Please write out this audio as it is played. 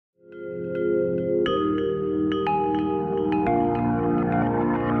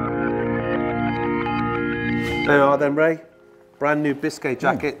There you are then, Ray. Brand new biscuit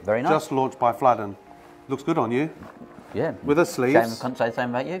jacket, very nice. just launched by Fladen. Looks good on you. Yeah. With the sleeves. Can't say the same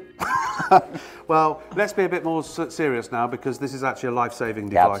about you. Well, let's be a bit more serious now, because this is actually a life-saving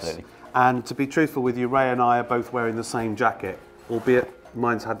device. Yeah, absolutely. And to be truthful with you, Ray and I are both wearing the same jacket, albeit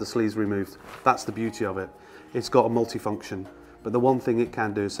mine's had the sleeves removed. That's the beauty of it. It's got a multifunction, but the one thing it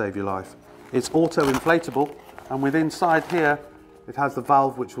can do is save your life. It's auto-inflatable, and with inside here, it has the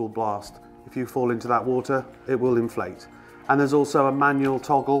valve which will blast. If you fall into that water, it will inflate. And there's also a manual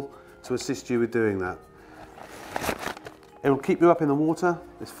toggle to assist you with doing that. It will keep you up in the water,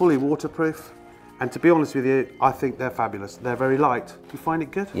 it's fully waterproof, and to be honest with you, I think they're fabulous. They're very light. Do you find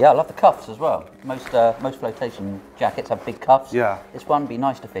it good? Yeah, I love the cuffs as well. Most flotation jackets have big cuffs. Yeah. This one would be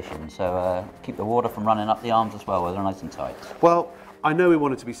nice to fish in, so keep the water from running up the arms as well, where they're nice and tight. Well, I know we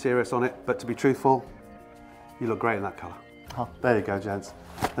wanted to be serious on it, but to be truthful, you look great in that colour. Oh. There you go, gents.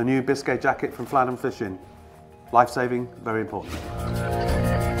 The new biscuit jacket from Fladen Fishing. Life-saving, very important.